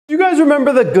guys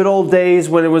remember the good old days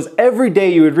when it was every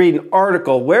day you would read an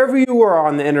article, wherever you were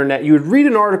on the internet, you would read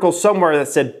an article somewhere that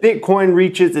said Bitcoin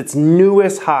reaches its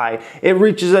newest high. It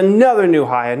reaches another new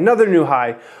high, another new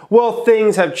high. Well,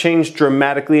 things have changed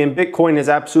dramatically and Bitcoin has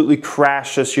absolutely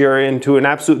crashed this year into an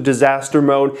absolute disaster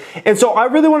mode. And so I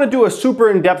really want to do a super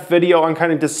in-depth video on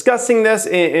kind of discussing this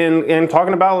and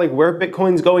talking about like where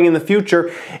Bitcoin's going in the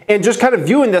future and just kind of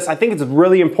viewing this. I think it's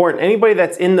really important. Anybody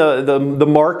that's in the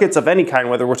markets of any kind,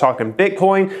 whether we're talking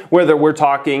Bitcoin, whether we're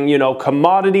talking,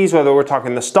 commodities, whether we're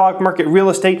talking the stock market, real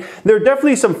estate, there are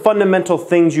definitely some fundamental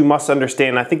things you must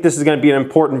understand. I think this is going to be an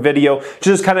important video to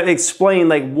just kind of explain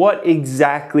like what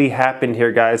exactly happened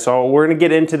here, guys. So we're going to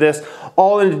get into this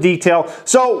all into detail.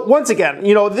 So once again,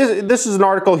 this is an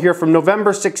article here from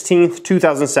November 16th,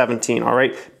 2017, all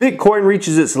right? Bitcoin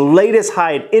reaches its latest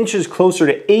high and inches closer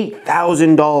to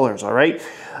 $8,000, all right?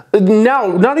 Now,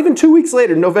 not even 2 weeks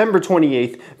later, November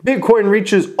 28th, Bitcoin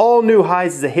reaches all new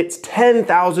highs as it hits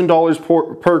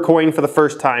 $10,000 per coin for the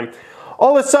first time.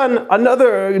 All of a sudden,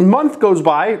 another month goes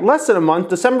by, less than a month,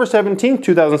 December 17th,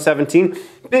 2017,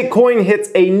 Bitcoin hits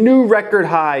a new record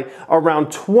high around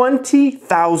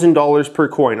 $20,000 per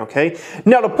coin, okay?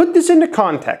 Now, to put this into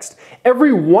context,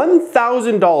 every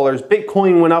 $1,000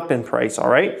 Bitcoin went up in price, all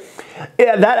right?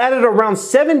 Yeah, that added around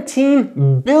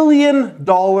 $17 billion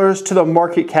to the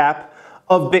market cap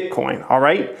of Bitcoin, all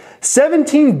right?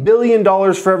 $17 billion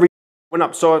for every went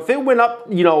up. So if it went up,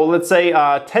 let's say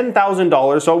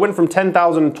 $10,000, so it went from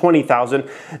 10,000 to 20,000,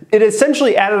 it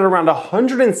essentially added around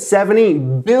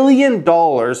 $170 billion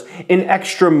in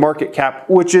extra market cap,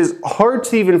 which is hard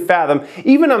to even fathom.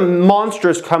 Even a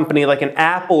monstrous company like an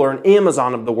Apple or an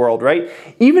Amazon of the world, right?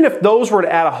 Even if those were to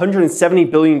add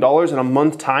 $170 billion in a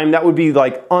month time, that would be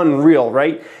like unreal,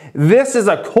 right? This is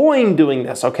a coin doing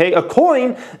this, okay? A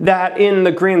coin that in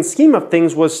the grand scheme of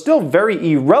things was still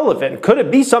very irrelevant. Could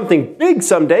it be something big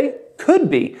someday? Could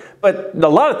be, but a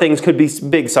lot of things could be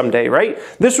big someday, right?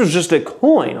 This was just a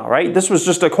coin, all right? This was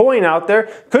just a coin out there.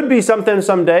 Could be something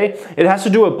someday. It has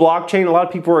to do with blockchain. A lot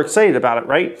of people are excited about it,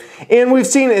 right? And we've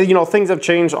seen, things have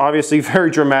changed obviously very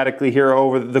dramatically here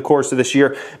over the course of this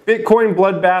year. Bitcoin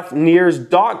bloodbath nears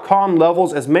 .com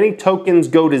levels as many tokens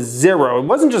go to zero. It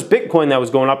wasn't just Bitcoin that was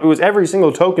going up. It was every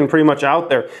single token pretty much out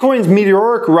there. Bitcoin's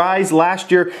meteoric rise last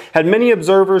year had many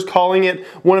observers calling it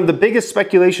one of the biggest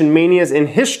speculation manias in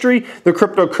history. The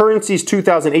cryptocurrency's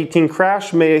 2018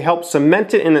 crash may help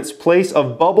cement it in its place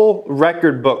of bubble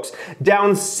record books,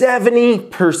 down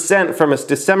 70% from its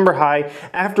December high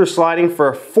after sliding for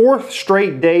a fourth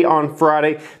straight day on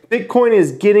Friday. Bitcoin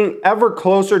is getting ever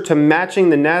closer to matching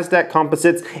the NASDAQ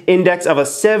Composites index of a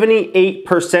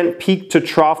 78% peak to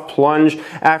trough plunge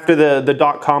after the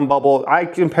dot-com bubble. I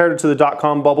compared it to the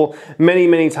dot-com bubble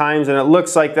many times, and it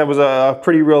looks like that was a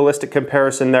pretty realistic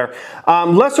comparison there.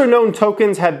 Lesser known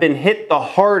tokens have been hit the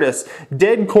hardest.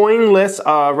 Dead coin lists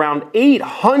around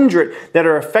 800 that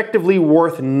are effectively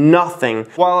worth nothing,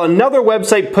 while another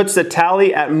website puts the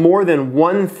tally at more than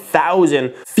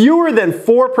 1,000. Fewer than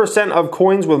 4% of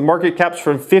coins with market caps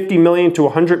from 50 million to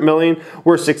 100 million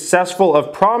were successful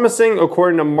of promising,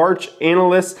 according to March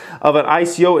analysts of an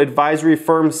ICO advisory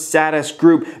firm, Satis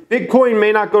Group. Bitcoin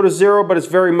may not go to zero, but it's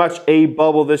very much a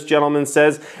bubble, this gentleman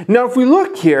says. Now, if we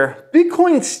look here,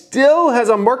 Bitcoin still has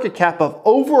a market cap of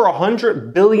over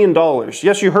 $100 billion.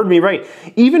 Yes, you heard me right.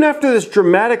 Even after this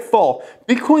dramatic fall,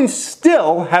 Bitcoin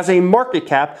still has a market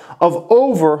cap of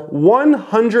over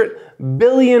 $100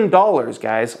 billion,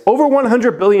 guys. Over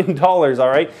 $100 billion, all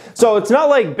right? So it's not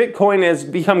like Bitcoin has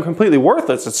become completely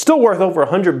worthless. It's still worth over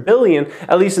 $100 billion,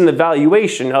 at least in the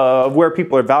valuation of where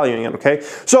people are valuing it, okay?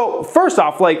 So first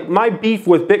off, like my beef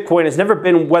with Bitcoin has never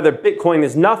been whether Bitcoin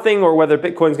is nothing or whether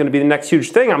Bitcoin is going to be the next huge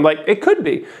thing. I'm like, it could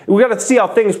be. We got to see how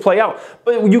things play out.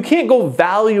 But you can't go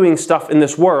valuing stuff in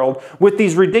this world with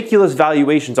these ridiculous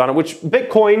valuations on it, which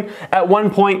Bitcoin at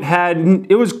one point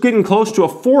it was getting close to a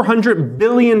 $400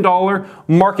 billion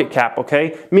market cap,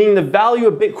 okay? Meaning the value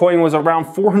of Bitcoin was around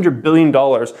 $400 billion.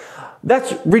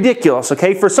 That's ridiculous,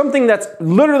 okay? For something that's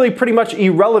literally pretty much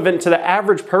irrelevant to the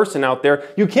average person out there,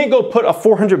 you can't go put a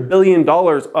 $400 billion,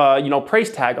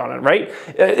 price tag on it, right?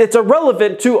 It's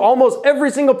irrelevant to almost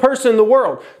every single person in the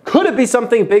world. Could it be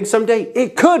something big someday?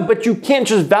 It could, but you can't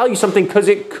just value something because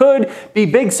it could be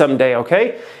big someday,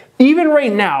 okay? Even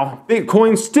right now,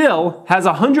 Bitcoin still has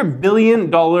a $100 billion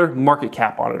market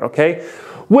cap on it, okay?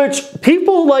 Which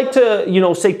people like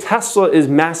to, say Tesla is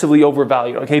massively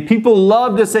overvalued, okay? People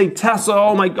love to say Tesla,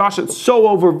 oh my gosh, it's so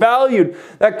overvalued.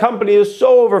 That company is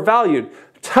so overvalued.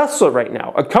 Tesla right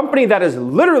now, a company that is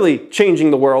literally changing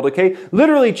the world, okay?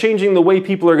 Literally changing the way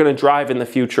people are gonna drive in the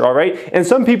future, all right? And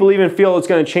some people even feel it's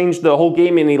gonna change the whole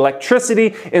game in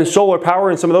electricity and solar power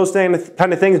and some of those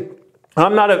kind of things.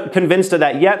 I'm not convinced of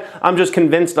that yet. I'm just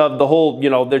convinced of the whole,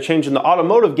 they're changing the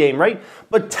automotive game, right?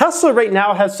 But Tesla right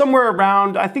now has somewhere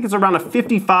around, I think it's around a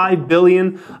 $55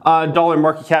 billion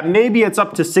market cap. Maybe it's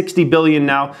up to 60 billion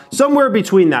now, somewhere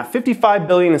between that, 55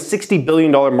 billion and 60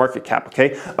 billion dollar market cap,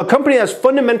 okay? A company that's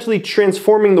fundamentally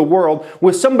transforming the world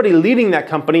with somebody leading that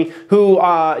company who,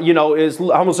 is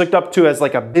almost looked up to as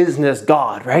like a business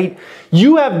god, right?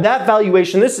 You have that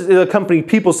valuation. This is a company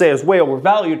people say is way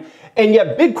overvalued. And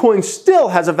yet Bitcoin still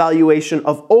has a valuation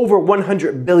of over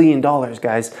 $100 billion,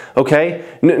 guys, okay?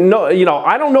 No,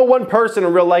 I don't know one person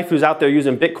in real life who's out there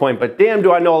using Bitcoin, but damn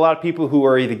do I know a lot of people who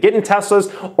are either getting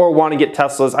Teslas or want to get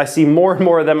Teslas. I see more and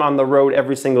more of them on the road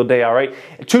every single day, all right?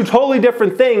 Two totally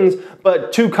different things,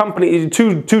 but two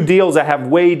deals that have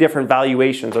way different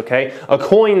valuations, okay? A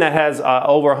coin that has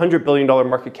over $100 billion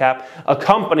market cap, a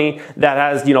company that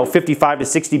has, 55 to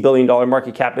 $60 billion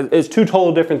market cap is two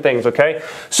total different things, okay?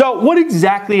 So what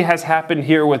exactly has happened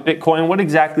here with Bitcoin? What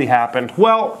exactly happened?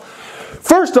 Well,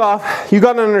 first off, you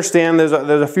got to understand there's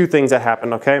a few things that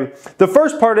happened, okay? The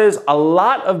first part is a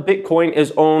lot of Bitcoin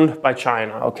is owned by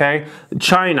China, okay?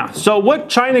 China. So what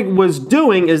China was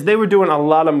doing is they were doing a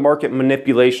lot of market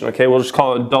manipulation, okay? We'll just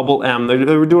call it double M. They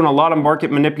were doing a lot of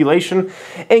market manipulation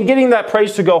and getting that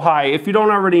price to go high. If you don't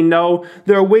already know,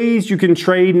 there are ways you can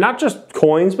trade not just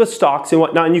coins, but stocks and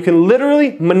whatnot, and you can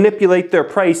literally manipulate their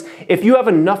price if you have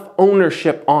enough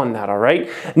ownership on that, all right?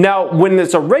 Now, when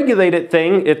it's a regulated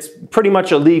thing, it's pretty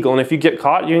much illegal, and if you get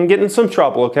caught, you can get in some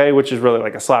trouble, okay, which is really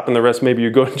like a slap in the wrist. Maybe you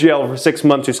go to jail for 6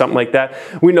 months or something like that.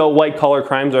 We know white collar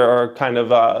crimes are kind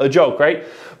of a joke, right?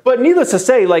 But needless to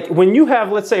say, like when you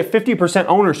have, let's say, a 50%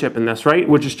 ownership in this, right,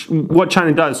 which is what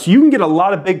China does, so you can get a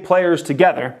lot of big players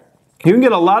together. You can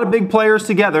get a lot of big players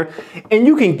together and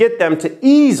you can get them to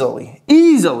easily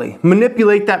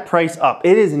manipulate that price up.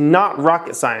 It is not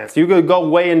rocket science. You could go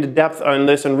way into depth on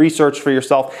this and research for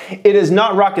yourself. It is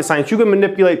not rocket science. You can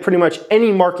manipulate pretty much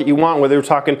any market you want, whether we're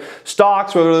talking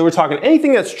stocks, whether we're talking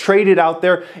anything that's traded out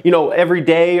there, every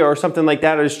day or something like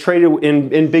that, or is traded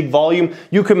in big volume.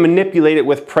 You can manipulate it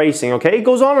with pricing, okay? It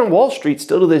goes on Wall Street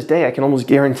still to this day. I can almost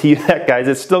guarantee you that, guys.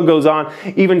 It still goes on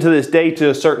even to this day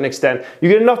to a certain extent. You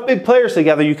get enough big players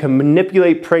together, you can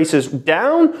manipulate prices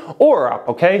down or up,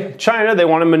 okay? China, they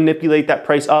want to manipulate that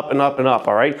price up and up and up,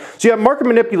 all right? So you have market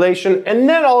manipulation, and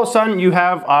then all of a sudden you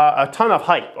have a ton of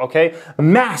hype, okay?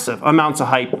 Massive amounts of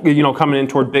hype, coming in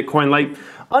toward Bitcoin, like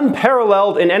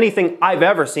unparalleled in anything I've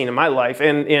ever seen in my life.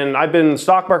 And I've been in the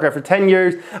stock market for 10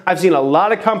 years. I've seen a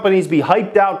lot of companies be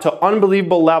hyped out to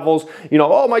unbelievable levels.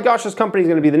 Oh my gosh, this company is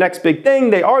going to be the next big thing.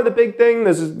 They are the big thing.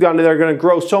 They're going to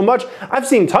grow so much. I've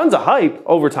seen tons of hype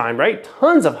over time, right?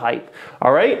 Tons of hype,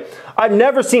 all right? I've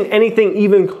never seen anything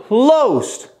even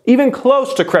close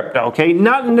to crypto, okay?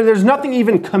 There's nothing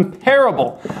even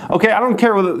comparable, okay? I don't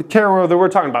care whether we're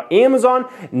talking about Amazon,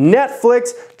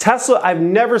 Netflix, Tesla. I've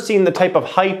never seen the type of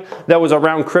hype that was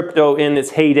around crypto in its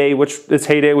heyday, which its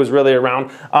heyday was really around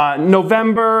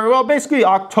basically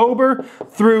October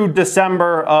through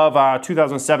December of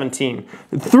 2017.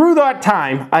 Through that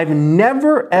time, I've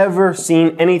never ever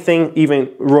seen anything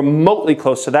even remotely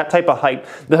close to that type of hype.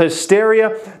 The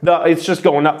hysteria, it's just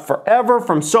going up forever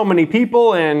from so many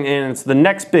people, and it's the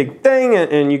next big thing,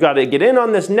 and you got to get in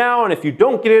on this now, and if you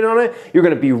don't get in on it, you're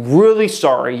going to be really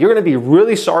sorry. You're going to be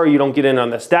really sorry you don't get in on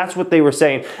this. That's what they were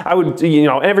saying. I would,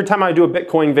 every time I do a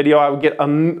Bitcoin video, I would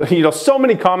get, so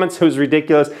many comments. It was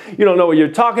ridiculous. You don't know what you're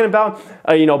talking about.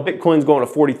 Bitcoin's going to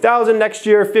 40,000 next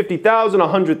year, 50,000,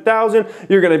 100,000.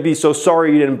 You're going to be so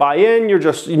sorry you didn't buy in. You're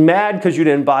just mad because you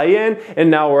didn't buy in, and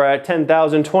now we're at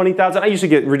 10,000, 20,000. I used to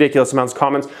get ridiculous amounts of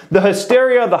comments. The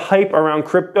hysteria, the hype around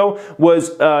crypto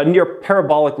was near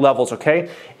parabolic levels, okay?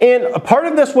 And a part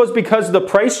of this was because the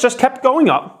price just kept going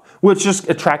up, which just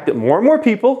attracted more and more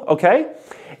people, okay?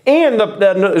 And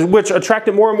which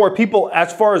attracted more and more people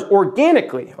as far as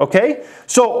organically, okay?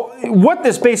 So what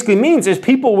this basically means is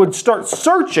people would start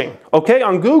searching, okay,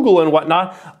 on Google and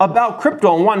whatnot about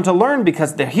crypto and wanting to learn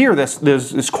because they hear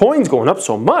this coin's going up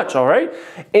so much, all right?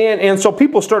 And so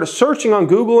people started searching on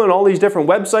Google and all these different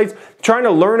websites trying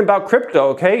to learn about crypto,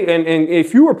 okay? And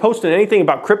if you were posting anything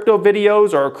about crypto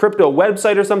videos or a crypto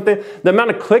website or something, the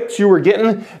amount of clicks you were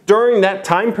getting during that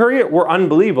time period were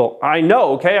unbelievable. I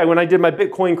know, okay? When I did my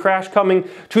Bitcoin crash coming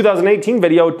 2018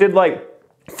 video, it did like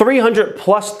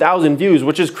 300,000+ views,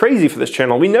 which is crazy for this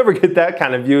channel. We never get that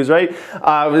kind of views, right?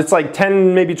 It's like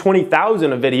 10, maybe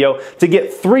 20,000 a video. To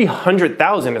get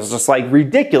 300,000 is just like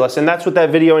ridiculous, and that's what that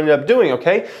video ended up doing,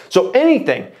 okay? So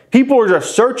anything, people were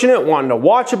just searching it, wanting to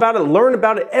watch about it, learn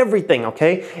about it, everything,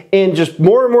 okay? And just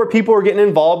more and more people were getting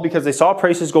involved because they saw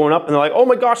prices going up and they're like, oh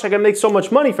my gosh, I can make so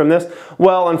much money from this.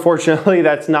 Well, unfortunately,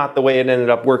 that's not the way it ended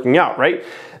up working out, right?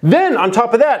 Then on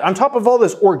top of that, on top of all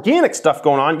this organic stuff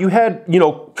going on, you had, you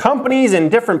know, companies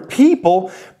and different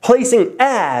people placing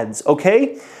ads,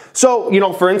 okay? So, you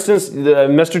know, for instance,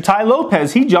 Mr. Tai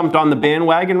Lopez, he jumped on the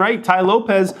bandwagon, right? Tai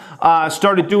Lopez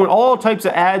started doing all types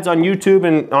of ads on YouTube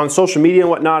and on social media and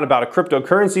whatnot about a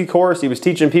cryptocurrency course. He was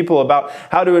teaching people about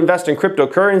how to invest in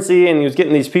cryptocurrency, and he was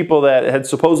getting these people that had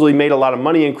supposedly made a lot of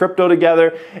money in crypto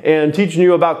together and teaching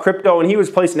you about crypto, and he was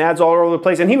placing ads all over the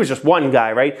place, and he was just one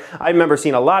guy, right? I remember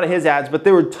seeing a lot of his ads, but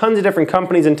there were tons of different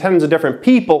companies and tons of different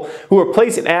people who were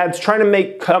placing ads, trying to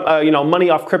make you know, money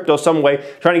off crypto some way,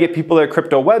 trying to get people their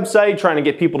crypto website, trying to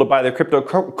get people to buy their crypto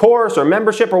course or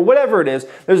membership or whatever it is.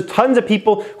 There's tons of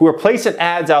people who are placing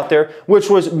ads out there,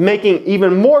 which was making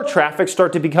even more traffic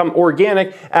start to become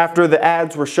organic after the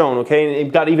ads were shown, okay? And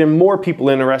it got even more people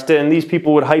interested, and these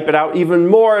people would hype it out even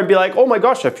more and be like, oh my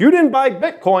gosh, if you didn't buy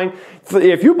Bitcoin,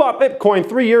 if you bought Bitcoin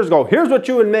 3 years ago, here's what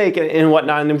you would make and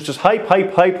whatnot. And it was just hype,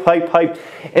 hype, hype, hype, hype.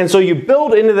 And so you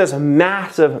build into this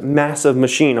massive, massive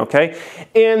machine, okay?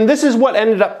 And this is what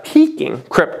ended up peaking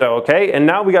crypto, okay? And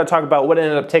now we got to talk about what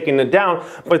ended up taking it down.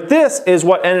 But this is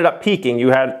what ended up peaking. You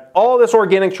had all this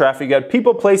organic traffic, you had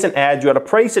people placing ads, you had a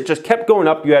price that just kept going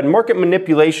up, you had market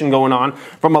manipulation going on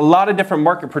from a lot of different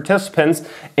market participants,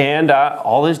 and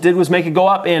all this did was make it go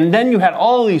up. And then you had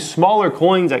all these smaller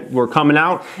coins that were coming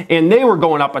out, and they were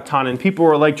going up a ton, and people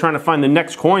were like trying to find the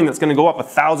next coin that's going to go up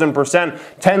 1,000%,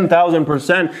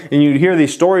 10,000%, and you'd hear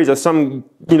these stories of some,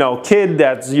 you know, kid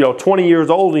that's, you know, 20 years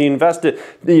old, and he invested,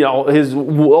 you know, his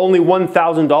only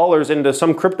 $1,000 into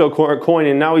some crypto coin,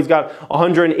 and now he's got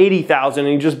 180,000,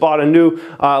 and he just bought a new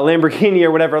Lamborghini or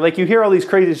whatever. Like, you hear all these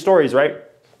crazy stories, right?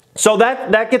 So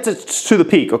that gets us to the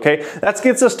peak, okay? That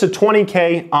gets us to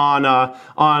 20K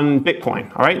on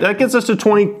Bitcoin, all right? That gets us to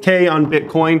 20K on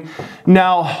Bitcoin.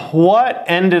 Now, what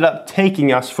ended up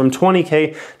taking us from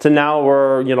 20K to now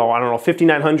we're, you know, I don't know,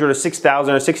 5,900 or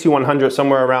 6,000 or 6,100,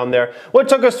 somewhere around there. What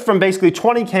took us from basically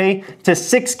 20K to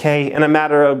 6K in a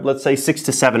matter of, let's say, 6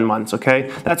 to 7 months,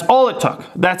 okay? That's all it took.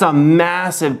 That's a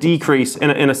massive decrease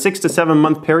in a 6 to 7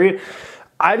 month period.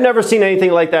 I've never seen anything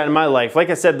like that in my life.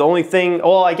 Like I said, the only thing,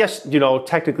 well, I guess, you know,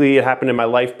 technically it happened in my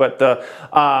life, but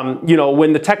you know,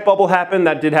 when the tech bubble happened,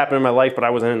 that did happen in my life, but I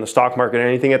wasn't in the stock market or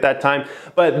anything at that time.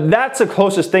 But that's the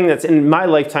closest thing that's in my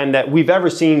lifetime that we've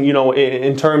ever seen, you know,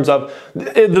 in terms of,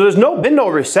 there's been no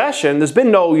recession. There's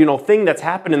been no, you know, thing that's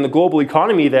happened in the global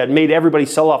economy that made everybody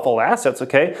sell off all assets,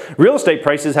 okay? Real estate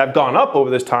prices have gone up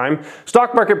over this time.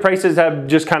 Stock market prices have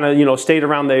just kind of, you know, stayed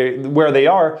around where they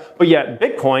are, but yet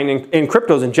Bitcoin and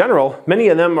crypto in general, many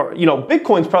of them are, you know,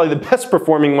 Bitcoin's probably the best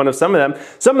performing one of some of them.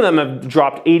 Some of them have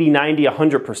dropped 80, 90,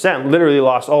 100%, literally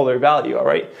lost all their value, all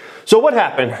right? So what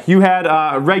happened? You had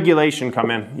regulation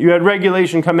come in. You had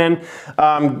regulation come in.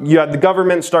 You had the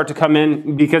government start to come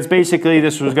in because basically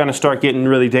this was going to start getting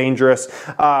really dangerous.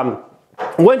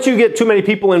 Once you get too many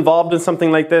people involved in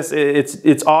something like this,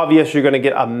 it's obvious you're going to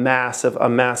get a massive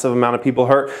amount of people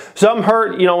hurt. Some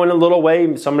hurt, you know, in a little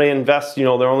way. Somebody invests, you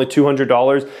know, they're only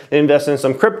 $200. They invest in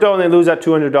some crypto and they lose that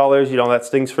 $200. You know, that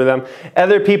stings for them.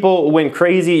 Other people went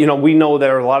crazy. You know, we know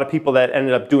there are a lot of people that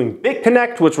ended up doing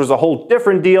BitConnect, which was a whole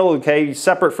different deal, okay,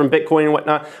 separate from Bitcoin and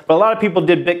whatnot. But a lot of people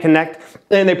did BitConnect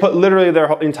and they put literally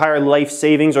their entire life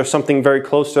savings or something very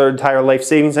close to their entire life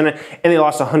savings in it, and they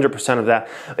lost 100% of that.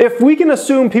 If we can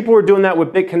assume people were doing that with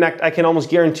BitConnect, I can almost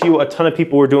guarantee you a ton of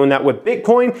people were doing that with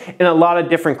Bitcoin and a lot of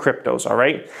different cryptos, all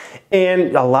right?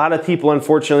 And a lot of people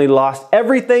unfortunately lost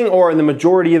everything or the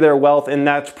majority of their wealth, and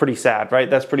that's pretty sad, right?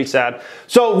 That's pretty sad.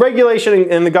 So regulation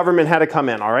and the government had to come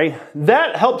in, all right?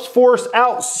 That helps force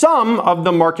out some of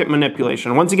the market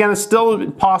manipulation. Once again, it's still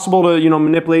possible to, you know,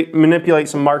 manipulate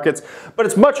some markets, but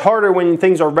it's much harder when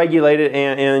things are regulated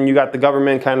and you got the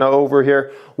government kind of over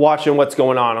here watching what's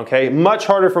going on, okay? Much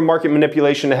harder for market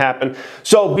manipulation to happen.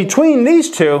 So between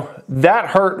these two, that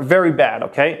hurt very bad,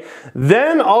 okay?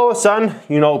 Then all of a sudden,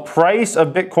 you know, price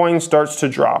of Bitcoin starts to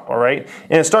drop, all right?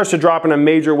 And it starts to drop in a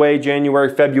major way,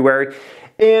 January, February.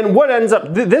 And what ends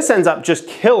up, this ends up just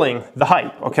killing the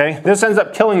hype, okay? This ends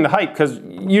up killing the hype because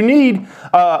you need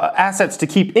assets to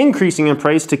keep increasing in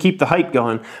price to keep the hype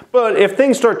going. But if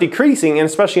things start decreasing, and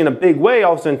especially in a big way,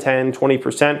 all of a sudden 10,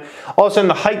 20%, all of a sudden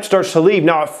the hype starts to leave.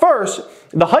 Now at first,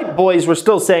 the hype boys were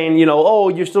still saying, you know, oh,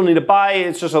 you still need to buy,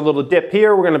 it's just a little dip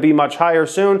here, we're going to be much higher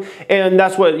soon. And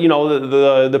that's what, you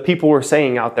know, the people were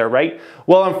saying out there, right?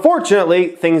 Well, unfortunately,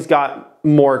 things got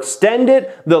more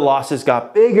extended, the losses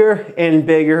got bigger and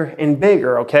bigger and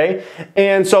bigger, okay?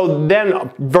 And so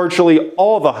then virtually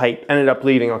all the hype ended up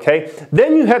leaving, okay?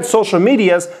 Then you had social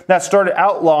medias that started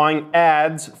outlawing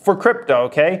ads for crypto,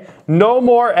 okay? No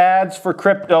more ads for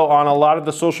crypto on a lot of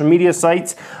the social media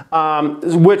sites,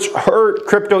 which hurt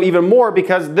crypto even more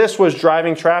because this was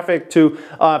driving traffic to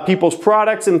people's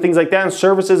products and things like that, and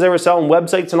services they were selling,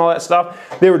 websites and all that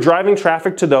stuff. They were driving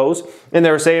traffic to those, and they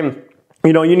were saying,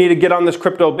 you know, you need to get on this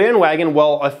crypto bandwagon.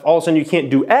 Well, if all of a sudden you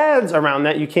can't do ads around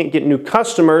that, you can't get new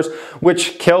customers,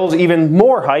 which kills even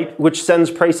more hype, which sends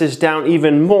prices down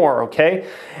even more, okay?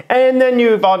 And then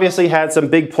you've obviously had some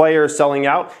big players selling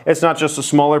out. It's not just the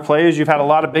smaller players. You've had a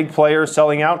lot of big players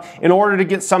selling out. In order to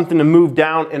get something to move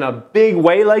down in a big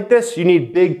way like this, you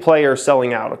need big players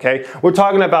selling out, okay? We're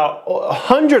talking about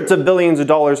hundreds of billions of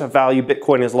dollars of value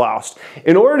Bitcoin has lost.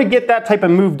 In order to get that type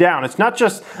of move down, it's not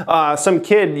just some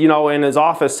kid, you know, in his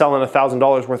office selling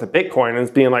 $1,000 worth of Bitcoin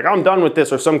and being like, I'm done with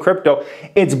this, or some crypto.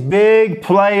 It's big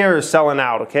players selling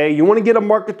out, okay? You want to get a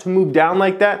market to move down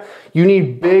like that, you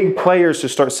need big players to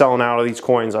start selling out of these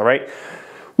coins, all right?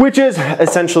 Which is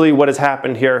essentially what has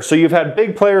happened here. So you've had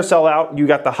big players sell out, you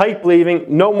got the hype leaving,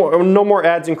 no more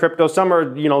ads in crypto. Some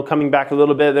are, you know, coming back a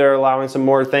little bit, they're allowing some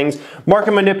more things.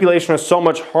 Market manipulation is so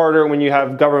much harder when you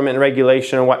have government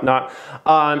regulation and whatnot.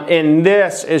 And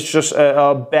this is just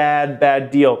a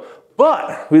bad deal.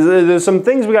 But there's some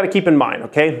things we got to keep in mind,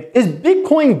 okay? Is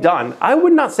Bitcoin done? I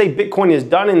would not say Bitcoin is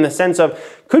done in the sense of,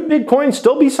 could Bitcoin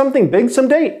still be something big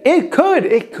someday? It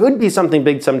could be something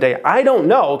big someday. I don't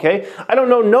know, okay? I don't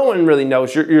know, no one really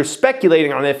knows. You're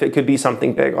speculating on if it could be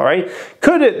something big, all right?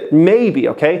 Could it? Maybe,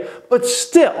 okay? But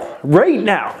still, right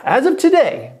now, as of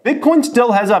today, Bitcoin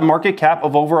still has a market cap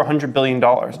of over $100 billion.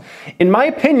 In my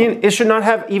opinion, it should not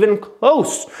have even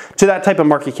close to that type of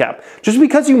market cap. Just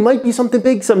because you might be something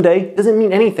big someday doesn't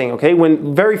mean anything, okay?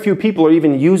 When very few people are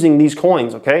even using these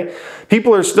coins, okay?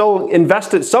 People are still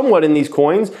invested somewhat in these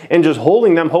coins and just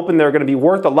holding them, hoping they're going to be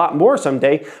worth a lot more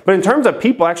someday. But in terms of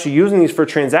people actually using these for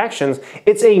transactions,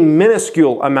 it's a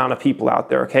minuscule amount of people out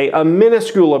there, okay? A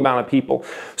minuscule amount of people.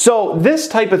 So this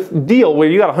type of deal where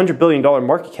you got a $100 billion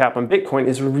market cap on Bitcoin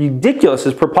is ridiculous,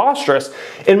 is preposterous.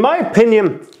 In my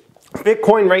opinion,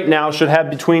 Bitcoin right now should have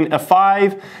between a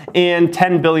 $5 and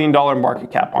 $10 billion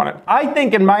market cap on it. I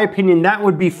think, in my opinion, that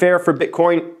would be fair for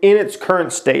Bitcoin in its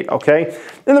current state, okay?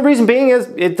 And the reason being is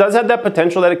it does have that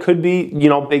potential that it could be, you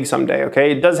know, big someday,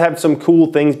 okay? It does have some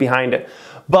cool things behind it.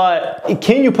 But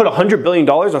can you put $100 billion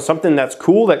on something that's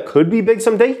cool that could be big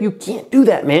someday? You can't do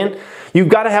that, man. You've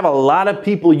got to have a lot of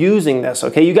people using this,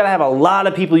 okay? You got to have a lot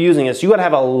of people using this. You got to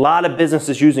have a lot of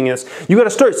businesses using this. You got to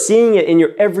start seeing it in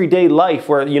your everyday life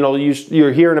where, you know,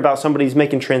 you're hearing about somebody's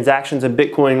making transactions in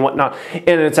Bitcoin and whatnot,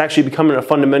 and it's actually becoming a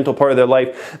fundamental part of their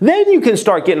life. Then you can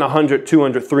start getting $100,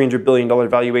 $200, $300 billion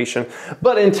valuation.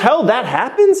 But until that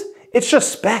happens, it's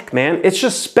just spec, man. It's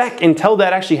just spec until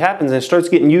that actually happens and it starts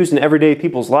getting used in everyday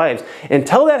people's lives.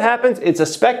 Until that happens, it's a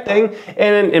spec thing.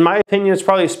 And in my opinion, it's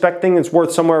probably a spec thing that's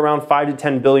worth somewhere around $5 to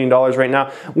 $10 billion right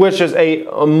now, which is a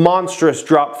monstrous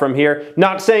drop from here.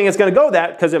 Not saying it's going to go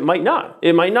that, because it might not.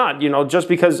 It might not, you know, just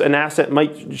because an asset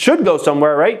should go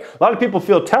somewhere, right? A lot of people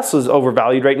feel Tesla's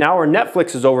overvalued right now, or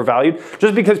Netflix is overvalued.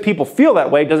 Just because people feel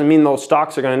that way doesn't mean those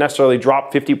stocks are going to necessarily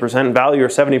drop 50% in value or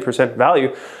 70% in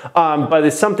value. But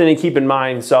it's something to keep in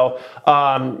mind. So,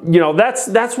 you know,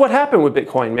 that's what happened with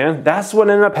Bitcoin, man. That's what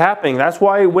ended up happening. That's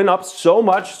why it went up so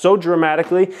much, so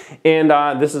dramatically. And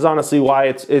this is honestly why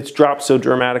it's dropped so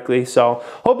dramatically. So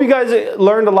hope you guys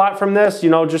learned a lot from this.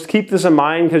 You know, just keep this in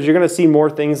mind, because you're going to see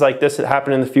more things like this that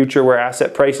happen in the future where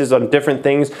asset prices on different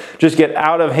things just get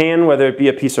out of hand, whether it be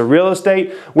a piece of real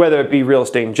estate, whether it be real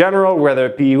estate in general, whether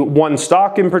it be one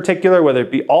stock in particular, whether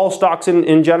it be all stocks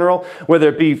in general, whether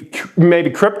it be maybe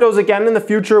cryptos again in the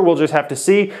future. We'll just have to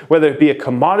see, whether it be a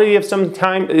commodity of some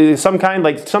kind.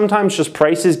 Like sometimes just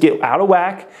prices get out of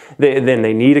whack, then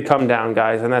they need to come down,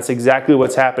 guys. And that's exactly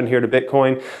what's happened here to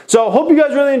Bitcoin. So hope you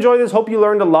guys really enjoyed this. Hope you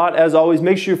learned a lot. As always,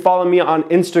 make sure you follow me on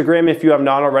Instagram if you have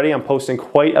not already. I'm posting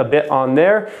quite a bit on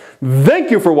there.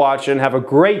 Thank you for watching. Have a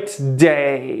great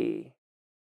day.